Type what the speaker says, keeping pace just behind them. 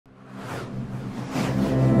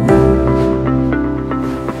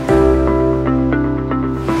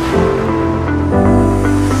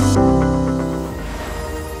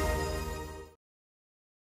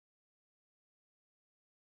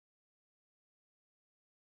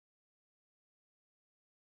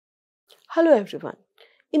Hello everyone.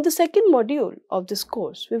 In the second module of this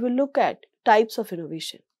course, we will look at types of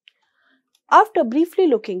innovation. After briefly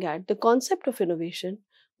looking at the concept of innovation,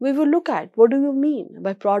 we will look at what do you mean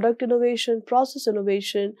by product innovation, process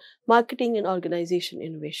innovation, marketing and organization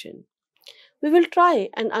innovation. We will try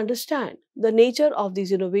and understand the nature of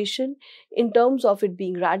these innovation in terms of it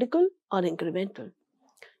being radical or incremental.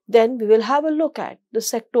 Then we will have a look at the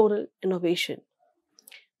sectoral innovation.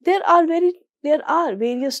 There are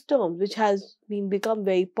various terms which has been become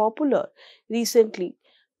very popular recently,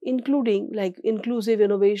 including like inclusive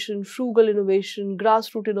innovation, frugal innovation,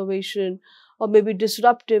 grassroots innovation, or maybe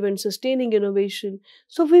disruptive and sustaining innovation.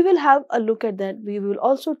 So we will have a look at that. We will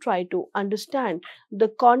also try to understand the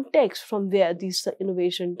context from where these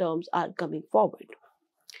innovation terms are coming forward.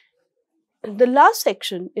 The last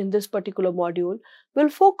section in this particular module will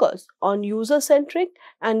focus on user-centric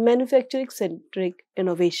and manufacturing-centric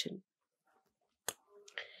innovation.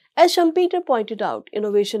 As Schumpeter pointed out,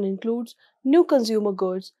 innovation includes new consumer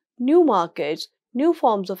goods, new markets, new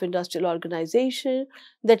forms of industrial organization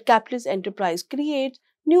that capitalist enterprise creates,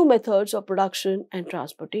 new methods of production and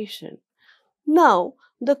transportation. Now,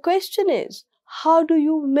 the question is, how do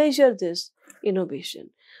you measure this innovation?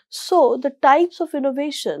 So, the types of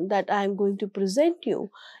innovation that I am going to present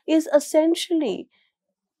you is essentially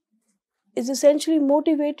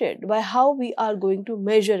motivated by how we are going to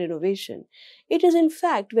measure innovation. It is in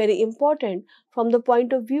fact very important from the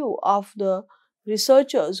point of view of the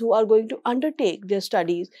researchers who are going to undertake their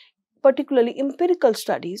studies, particularly empirical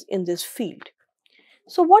studies in this field.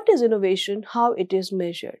 So what is innovation? How it is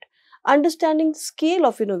measured? Understanding the scale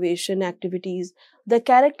of innovation activities, the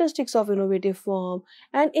characteristics of innovative firm,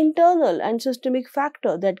 and internal and systemic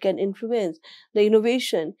factor that can influence the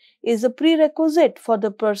innovation is a prerequisite for the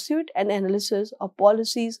pursuit and analysis of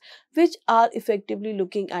policies which are effectively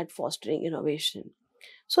looking at fostering innovation.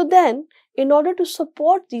 So then, in order to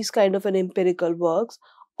support these kind of an empirical works,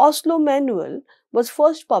 Oslo Manual was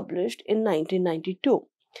first published in 1992.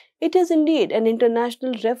 It is indeed an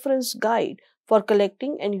international reference guide for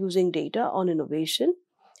collecting and using data on innovation,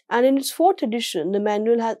 and in its fourth edition, the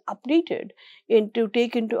manual has updated to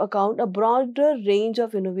take into account a broader range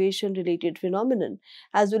of innovation-related phenomenon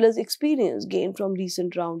as well as experience gained from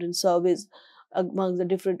recent round in surveys among the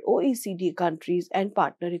different OECD countries and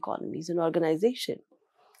partner economies and organizations.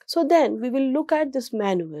 So then we will look at this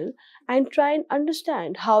manual and try and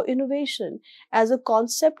understand how innovation as a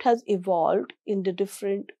concept has evolved in the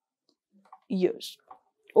different years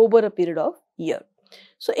over a period of year.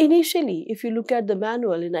 So initially, if you look at the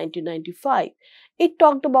manual in 1995, it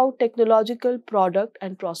talked about technological, product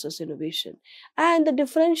and process innovation and the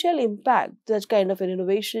differential impact that kind of an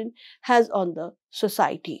innovation has on the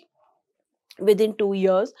society. Within 2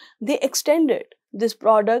 years, they extended this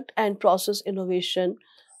product and process innovation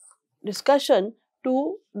discussion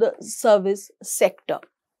to the service sector.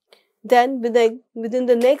 Then within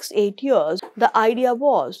the next 8 years, the idea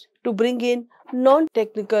was to bring in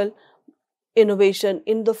non-technical innovation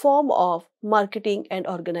in the form of marketing and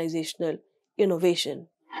organizational innovation.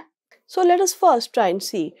 So let us first try and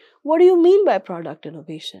see what do you mean by product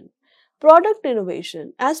innovation. Product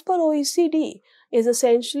innovation, as per OECD, is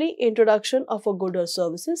essentially introduction of a good or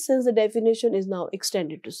services, since the definition is now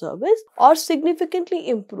extended to service, or significantly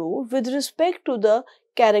improved with respect to the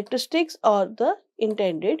characteristics or the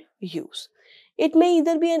intended use. It may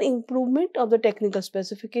either be an improvement of the technical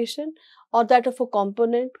specification or that of a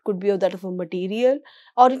component, could be of that of a material,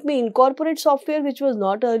 or it may incorporate software which was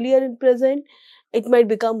not earlier present. It might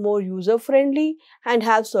become more user-friendly and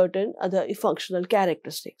have certain other functional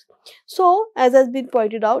characteristics. So, as has been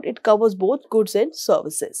pointed out, it covers both goods and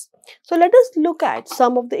services. So, let us look at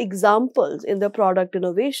some of the examples in the product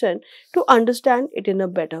innovation to understand it in a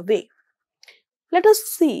better way. Let us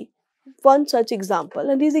see one such example,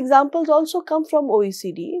 and these examples also come from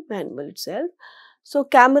OECD manual itself. So,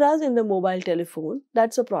 cameras in the mobile telephone,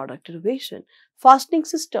 that's a product innovation. Fastening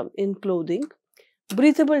system in clothing,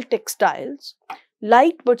 breathable textiles,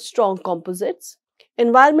 light but strong composites,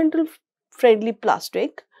 environmental friendly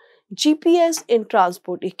plastic, GPS in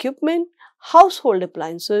transport equipment, household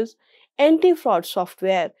appliances, anti-fraud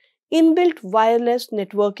software, inbuilt wireless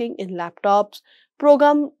networking in laptops,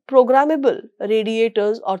 programmable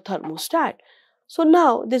radiators or thermostat. So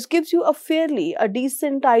now this gives you a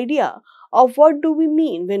decent idea of what do we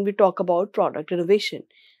mean when we talk about product innovation.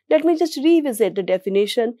 Let me just revisit the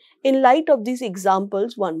definition in light of these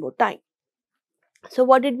examples one more time. So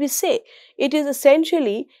what did we say? It is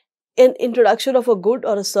essentially an introduction of a good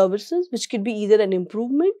or a services which could be either an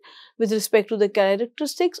improvement with respect to the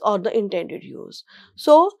characteristics or the intended use.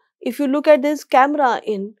 So if you look at this camera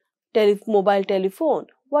in mobile telephone,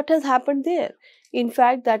 What has happened there? In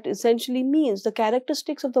fact, that essentially means the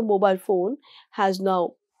characteristics of the mobile phone has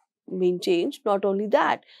now been changed. Not only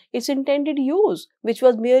that, its intended use, which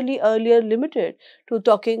was merely earlier limited to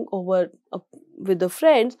talking over with the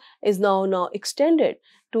friends, is now extended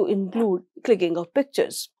to include clicking of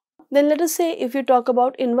pictures. Then let us say if you talk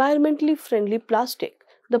about environmentally friendly plastic.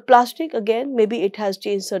 The plastic, again, maybe it has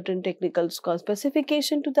changed certain technical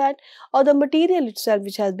specification to that, or the material itself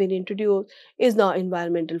which has been introduced is now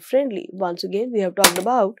environmental friendly. Once again, we have talked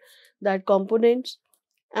about that components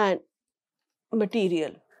and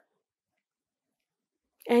material.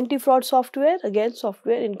 Anti-fraud software, again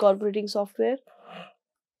software, incorporating software.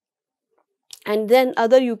 And then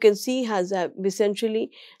other you can see has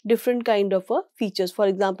essentially different kind of features. For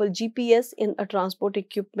example, GPS in a transport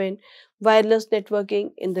equipment, wireless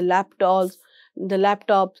networking in the laptops,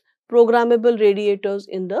 programmable radiators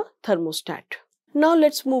in the thermostat. Now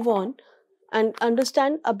let's move on and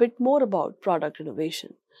understand a bit more about product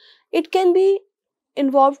innovation. It can be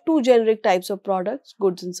involve two generic types of products,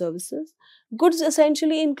 goods and services. Goods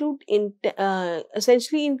essentially include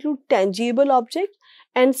tangible objects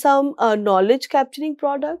and some knowledge capturing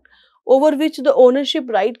product over which the ownership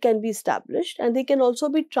right can be established, and they can also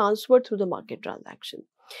be transferred through the market transaction.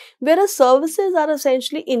 Whereas services are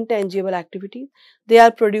essentially intangible activities, they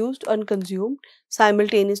are produced and consumed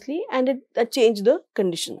simultaneously, and it change the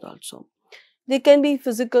conditions also. They can be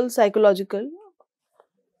physical, psychological.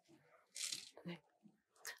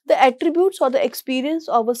 The attributes or the experience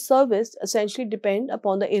of a service essentially depend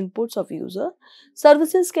upon the inputs of user.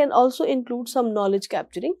 Services can also include some knowledge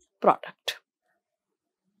capturing product.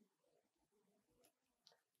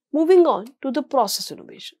 Moving on to the process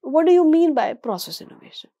innovation. What do you mean by process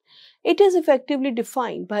innovation? It is effectively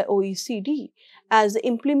defined by OECD as the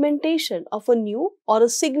implementation of a new or a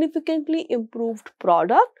significantly improved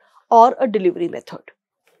product or a delivery method.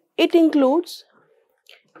 It includes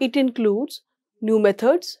new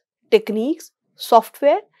methods, techniques,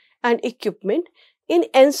 software, and equipment in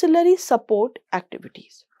ancillary support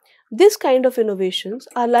activities. This kind of innovations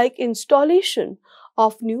are like installation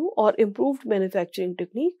of new or improved manufacturing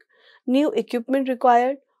technique, new equipment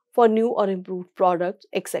required for new or improved products,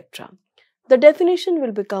 etc. The definition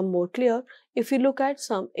will become more clear if we look at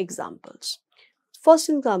some examples. First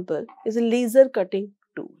example is a laser cutting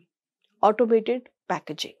tool, automated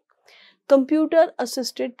packaging, computer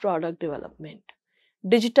assisted product development,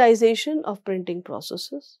 digitization of printing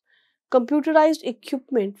processes, computerized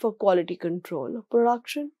equipment for quality control of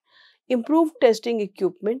production, improved testing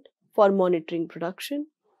equipment for monitoring production,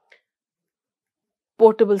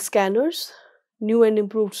 portable scanners, new and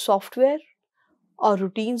improved software or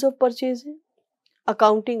routines of purchasing,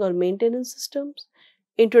 accounting or maintenance systems,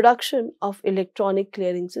 introduction of electronic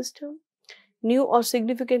clearing system, new or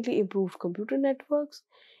significantly improved computer networks,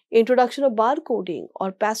 introduction of barcoding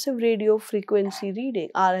or passive radio frequency reading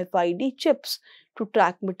RFID chips to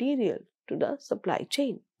track material to the supply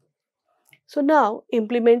chain. So now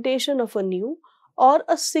implementation of a new or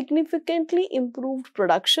a significantly improved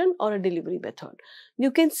production or a delivery method.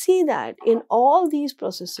 You can see that in all these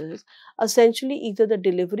processes, essentially either the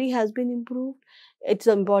delivery has been improved, it's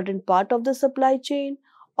an important part of the supply chain,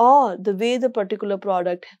 or the way the particular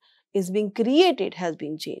product is being created has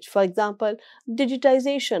been changed. For example,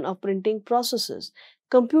 digitization of printing processes,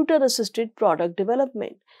 computer assisted product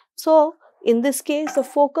development. So in this case, the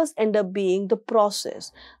focus end up being the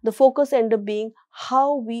process. The focus end up being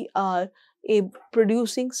how we are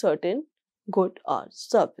producing certain good or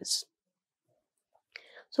service.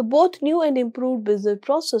 So both new and improved business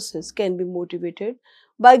processes can be motivated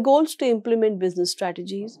by goals to implement business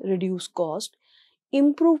strategies, reduce cost,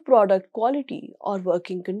 improve product quality or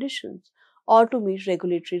working conditions, or to meet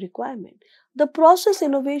regulatory requirement. The process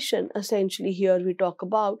innovation, essentially here we talk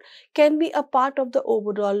about, can be a part of the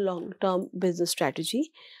overall long-term business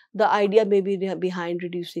strategy. The idea may be behind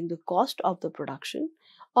reducing the cost of the production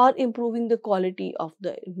or improving the quality of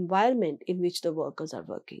the environment in which the workers are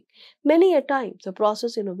working. Many a times, the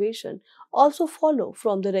process innovation also follow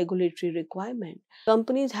from the regulatory requirement.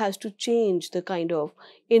 Companies has to change the kind of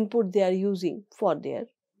input they are using for their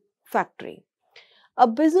factory. A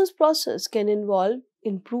business process can involve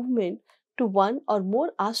improvement to one or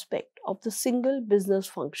more aspect of the single business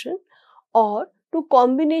function or to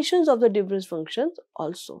combinations of the different functions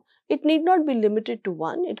also. It need not be limited to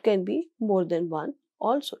one, it can be more than one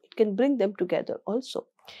also. It can bring them together also.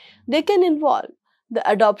 They can involve the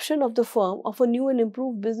adoption of the firm of a new and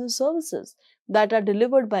improved business services that are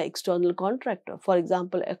delivered by external contractor, for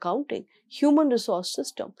example, accounting, human resource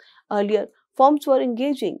system. Earlier, firms were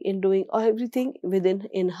engaging in doing everything within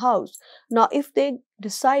in-house. Now, if they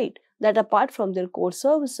decide that apart from their core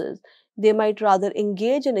services, they might rather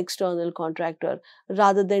engage an external contractor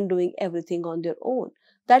rather than doing everything on their own.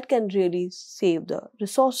 That can really save the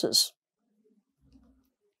resources.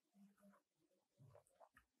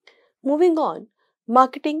 Moving on,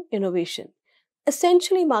 marketing innovation.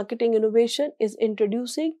 Essentially, marketing innovation is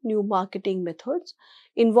introducing new marketing methods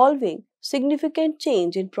involving significant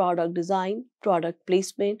change in product design, product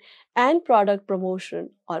placement, and product promotion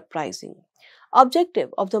or pricing. Objective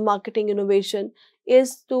of the marketing innovation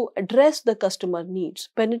is to address the customer needs,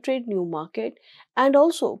 penetrate new market, and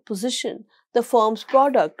also position the firm's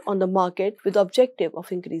product on the market with objective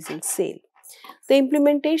of increasing sale. The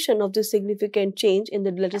implementation of this significant change in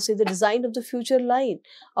the, let us say, the design of the future line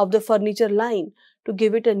of the furniture line to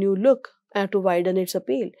give it a new look and to widen its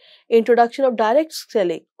appeal, introduction of direct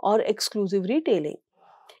selling or exclusive retailing.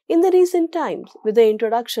 In the recent times, with the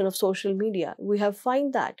introduction of social media, we have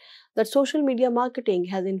find that social media marketing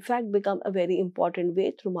has in fact become a very important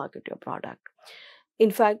way to market your product.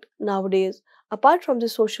 In fact, nowadays, apart from the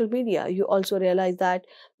social media, you also realize that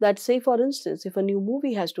say for instance, if a new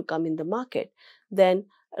movie has to come in the market, then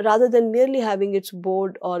rather than merely having its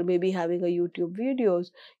board or maybe having a YouTube videos,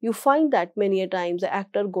 you find that many a times the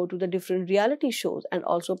actor go to the different reality shows and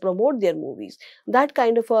also promote their movies. That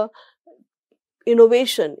kind of a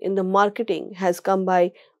innovation in the marketing has come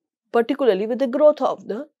by particularly with the growth of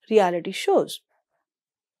the reality shows.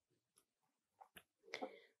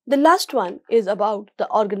 The last one is about the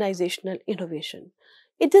organizational innovation.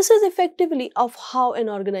 This is effectively of how an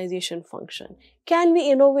organization functions. Can we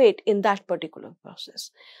innovate in that particular process?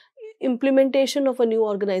 Implementation of a new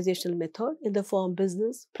organizational method in the firm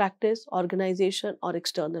business, practice, organization, or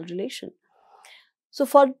external relation. So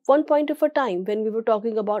for one point of a time, when we were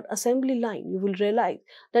talking about assembly line, you will realize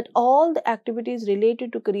that all the activities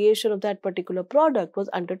related to creation of that particular product was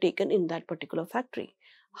undertaken in that particular factory.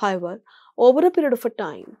 However, over a period of a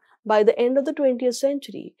time, by the end of the 20th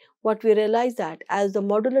century, what we realize that as the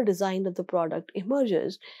modular design of the product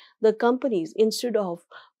emerges, the companies, instead of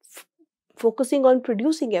focusing on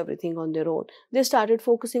producing everything on their own, they started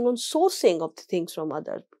focusing on sourcing of the things from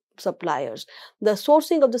other suppliers. The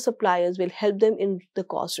sourcing of the suppliers will help them in the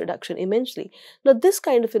cost reduction immensely. Now, this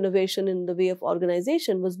kind of innovation in the way of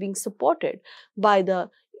organization was being supported by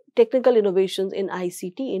the technical innovations in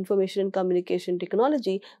ICT, information and communication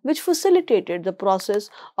technology, which facilitated the process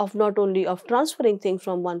of not only of transferring things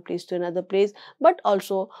from one place to another place, but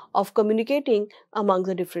also of communicating among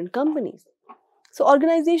the different companies. So,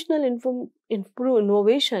 organizational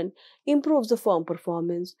innovation improves the firm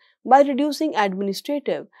performance by reducing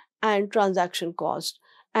administrative and transaction costs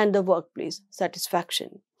and the workplace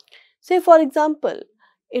satisfaction. Say, for example,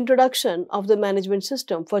 introduction of the management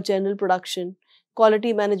system for general production,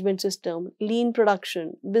 quality management system, lean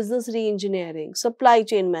production, business re-engineering, supply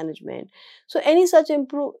chain management. So, any such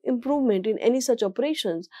improvement in any such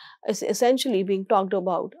operations is essentially being talked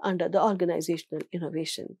about under the organizational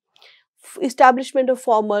innovation. Establishment of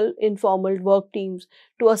formal, informal work teams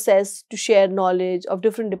to assess, to share knowledge of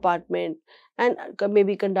different departments and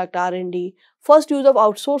maybe conduct R&D. First use of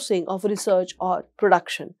outsourcing of research or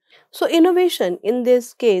production. So innovation in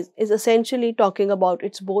this case is essentially talking about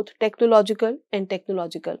its both technological and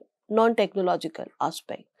non-technological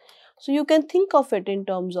aspect. So you can think of it in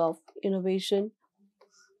terms of innovation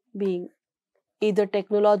being either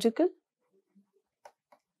technological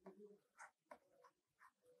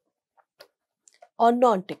or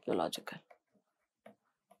non-technological.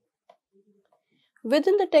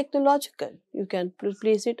 Within the technological, you can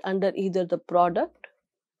place it under either the product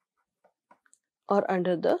or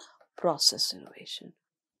under the process innovation.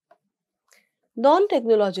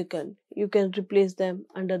 Non-technological, you can replace them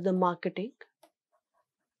under the marketing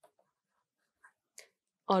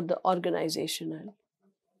or the organizational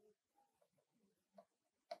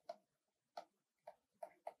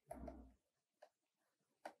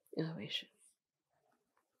innovation.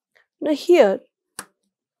 Now here,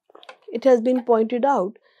 it has been pointed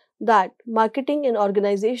out that marketing and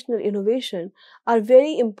organizational innovation are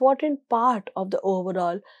very important part of the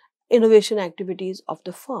overall innovation activities of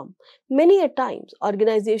the firm. Many a times,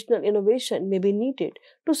 organizational innovation may be needed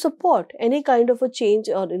to support any kind of a change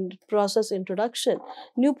or new process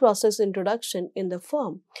introduction in the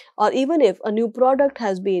firm, or even if a new product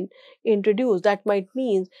has been introduced, that might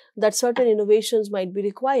mean that certain innovations might be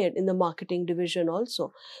required in the marketing division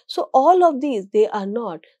also. So all of these, they are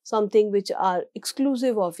not something which are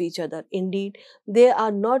exclusive of each other. Indeed, they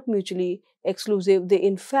are not mutually exclusive. They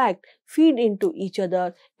in fact feed into each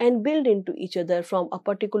other and build into each other from a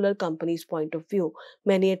particular company's point of view.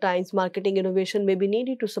 Many a times marketing innovation may be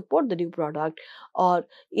needed to support the new product, or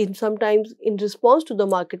in sometimes in response to the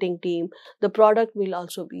marketing team, the product will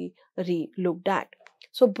also be re-looked at.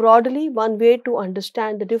 So broadly, one way to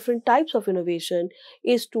understand the different types of innovation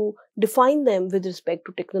is to define them with respect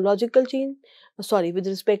to technological change, with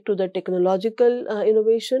respect to the technological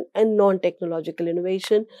innovation and non-technological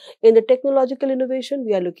innovation. In the technological innovation,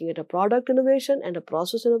 we are looking at a product innovation and a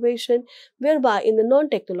process innovation, whereby in the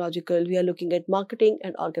non-technological, we are looking at marketing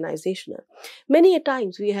and organizational. Many a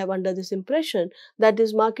times we have under this impression that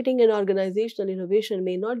this marketing and organizational innovation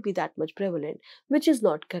may not be that much prevalent, which is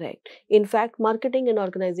not correct. In fact, marketing and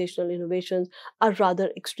organizational innovations are rather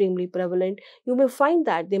extremely prevalent. You may find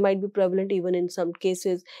that they might be prevalent even in some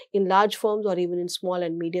cases in large firms or even in small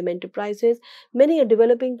and medium enterprises. Many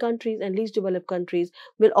developing countries and least developed countries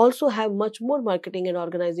will also have much more marketing and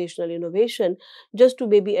organizational innovation just to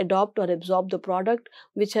maybe adopt or absorb the product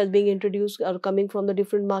which has been introduced or coming from the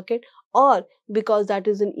different market, or because that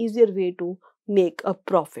is an easier way to make a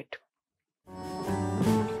profit.